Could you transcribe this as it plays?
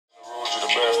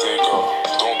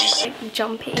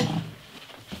Jumpy.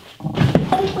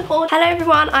 Oh my god. Hello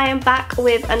everyone, I am back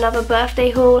with another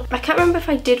birthday haul. I can't remember if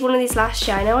I did one of these last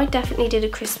year. I know I definitely did a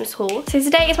Christmas haul. So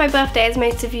today is my birthday, as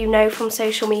most of you know from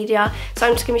social media. So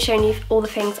I'm just going to be showing you all the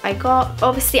things I got.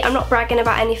 Obviously I'm not bragging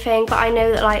about anything, but I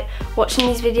know that like watching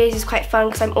these videos is quite fun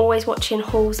because I'm always watching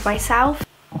hauls myself.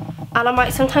 And I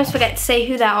might sometimes forget to say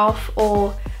who they're off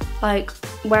or like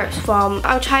where it's from.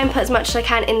 I'll try and put as much as I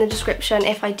can in the description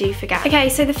if I do forget. Okay,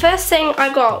 so the first thing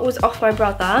I got was off my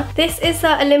brother. This is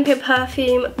the Olympia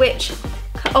perfume, which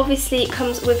obviously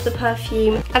comes with the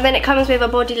perfume, and then it comes with a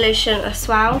body lotion as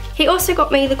well. He also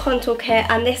got me the contour kit,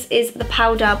 and this is the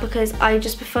powder because I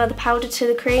just prefer the powder to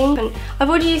the cream. And I've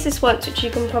already used this once, which you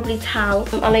can probably tell,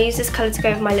 and I use this colour to go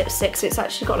with my lipstick, so it's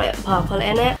actually got like purple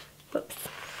in it. Whoops.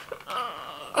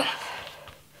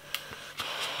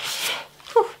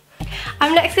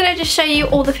 I'm next going to just show you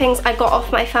all the things I got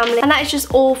off my family, and that is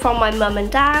just all from my mum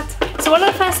and dad. So one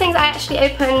of the first things I actually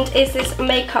opened is this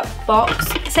makeup box.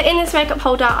 So in this makeup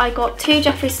holder I got 2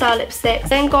 Jeffree Star lipsticks,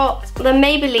 then got the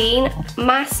Maybelline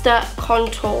Master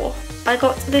Contour. I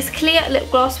got this clear lip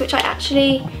gloss, which I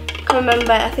actually can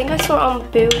remember, I think I saw it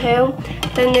on Boohoo.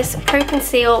 Then this Pro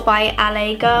Conceal by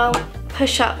LA Girl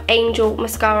Push Up Angel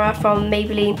mascara from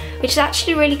Maybelline, which is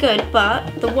actually really good, but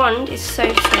the wand is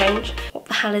so strange. What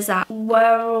the hell is that?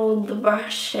 Where are all the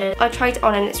brushes? I tried it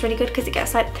on and it's really good because it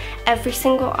gets like every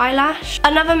single eyelash.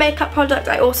 Another makeup product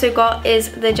I also got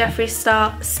is the Jeffree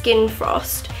Star Skin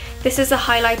Frost. This is a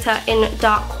highlighter in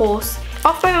Dark Horse.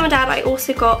 Off my mum and dad I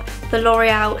also got the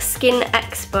L'Oreal Skin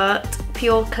Expert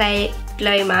Pure Clay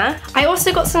Glow Matte. I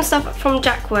also got some stuff from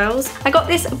Jack Wills. I got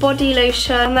this body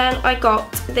lotion, and then I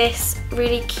got this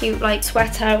really cute like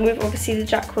sweater with obviously the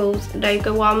Jack Wills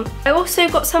logo on. I also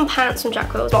got some pants from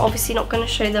Jack Wills, but obviously not going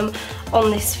to show them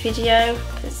on this video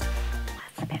because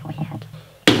that's a bit weird.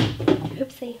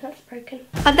 Oopsie, that's broken.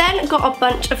 I then got a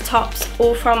bunch of tops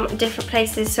all from different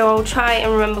places, so I'll try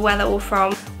and remember where they're all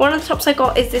from. One of the tops I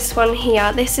got is this one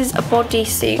here. This is a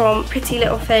bodysuit from Pretty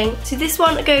Little Thing. So this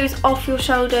one goes off your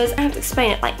shoulders. I have to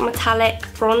explain it, like metallic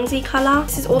bronzy colour.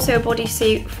 This is also a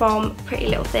bodysuit from Pretty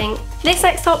Little Thing. This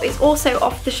next top is also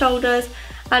off the shoulders,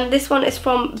 and this one is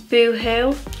from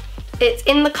Boohoo. It's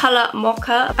in the colour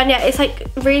Mocha, and yeah, it's like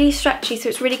really stretchy, so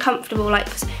it's really comfortable. Like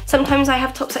sometimes I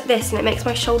have tops like this and it makes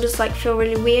my shoulders like feel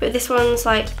really weird, but this one's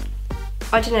like,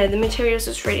 I don't know, the materials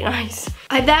is really nice.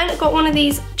 I then got one of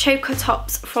these choker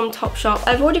tops from Topshop.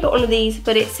 I've already got one of these,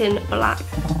 but it's in black.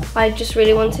 I just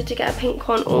really wanted to get a pink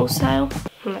one also.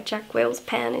 My Jack Wills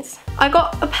panties. I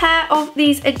got a pair of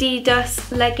these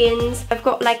Adidas leggings. I've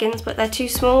got leggings, but they're too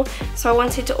small, so I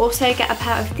wanted to also get a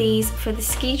pair of these for the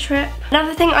ski trip.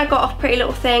 Another thing I got off Pretty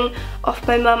Little Thing, off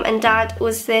my mum and dad,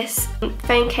 was this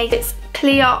phone case. It's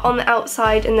clear on the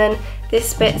outside, and then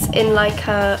this bit's in like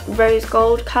a rose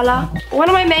gold colour. One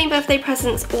of my main birthday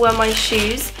presents were my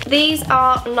shoes. These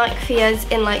are Nike Fears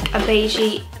in like a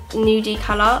beigey nudie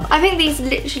colour. I think these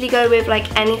literally go with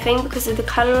like anything because of the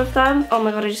colour of them. Oh my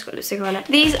god, I just got lipstick on it.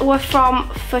 These were from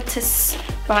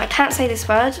I can't say this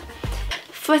word.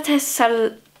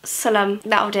 Salam.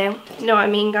 That'll do. You know what I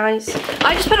mean, guys.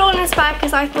 I just put it all in this bag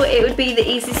because I thought it would be the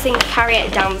easiest thing to carry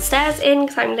it down the stairs in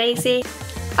because I'm lazy.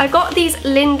 I got these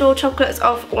Lindor chocolates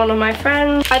off one of my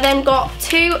friends. I then got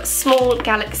 2 small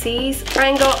Galaxies.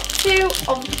 I then got 2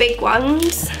 of the big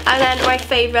ones. And then my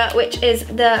favourite, which is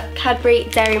the Cadbury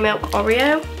Dairy Milk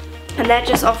Oreo. And they're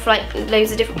just off like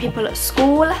loads of different people at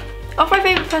school. Off my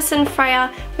favourite person,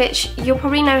 Freya, which you'll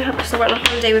probably know her because I went on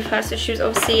holiday with her, so she was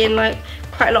obviously in like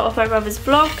quite a lot of my brother's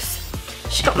vlogs.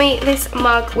 She got me this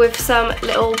mug with some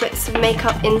little bits of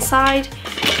makeup inside.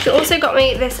 She also got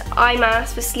me this eye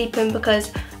mask for sleeping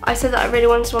because I said that I really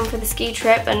wanted one for the ski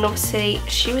trip, and obviously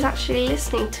she was actually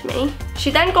listening to me.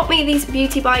 She then got me these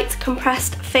Beauty Bites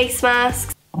compressed face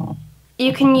masks.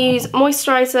 You can use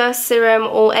moisturiser, serum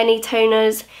or any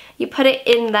toners. You put it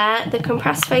in there. The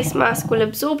compressed face mask will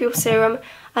absorb your serum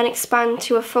and expand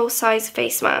to a full-size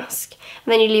face mask.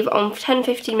 And then you leave it on for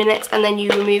 10-15 minutes and then you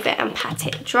remove it and pat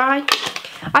it dry.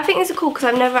 I think these are cool because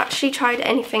I've never actually tried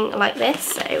anything like this,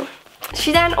 so.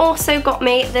 She then also got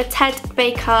me the Ted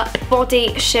Baker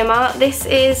Body Shimmer. This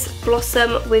is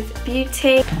Blossom with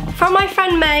Beauty. From my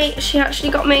friend May, she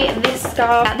actually got me this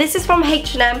scarf. This is from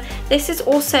H&M. This is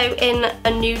also in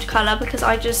a nude colour because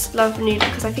I just love nude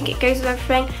because I think it goes with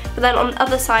everything. But then on the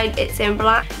other side, it's in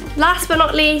black. Last but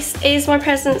not least is my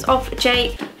presents of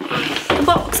Jake. The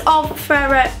box of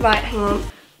Ferrero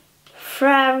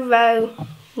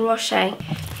Rocher.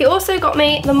 He also got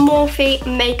me the Morphe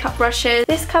makeup brushes.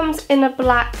 This comes in a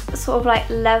black sort of like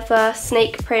leather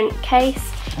snake print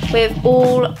case with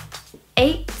all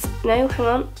 8, no, hang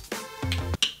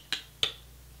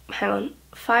hang on,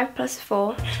 5 plus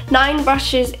 4, 9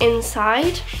 brushes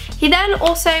inside. He then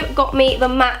also got me the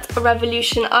Matte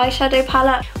Revolution eyeshadow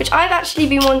palette, which I've actually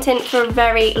been wanting for a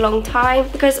very long time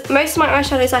because most of my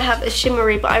eyeshadows I have are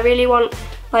shimmery, but I really want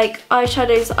like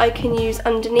eyeshadows I can use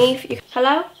underneath.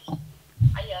 Hello?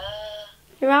 Hiya.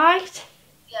 You right?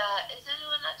 Yeah, is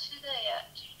anyone actually there yet?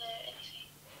 Do you know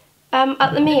anything?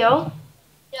 At the meal?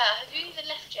 Yeah, have you even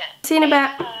left yet? See you in a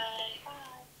bit. Bye.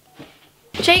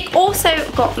 Jake also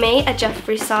got me a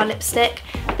Jeffree Star lipstick.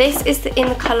 This is in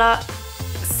the colour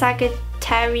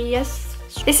Sagittarius.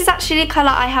 This is actually the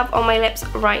colour I have on my lips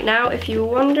right now, if you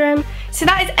were wondering. So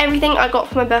that is everything I got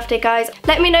for my birthday, guys.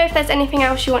 Let me know if there's anything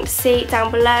else you want to see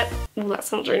down below. Oh, that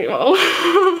sounds really wrong.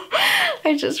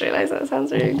 I just realised that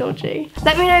sounds really dodgy.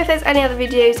 Let me know if there's any other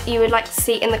videos you would like to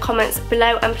see in the comments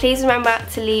below, and please remember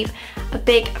to leave a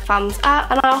big thumbs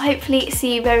up, and I'll hopefully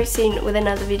see you very soon with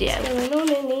another video.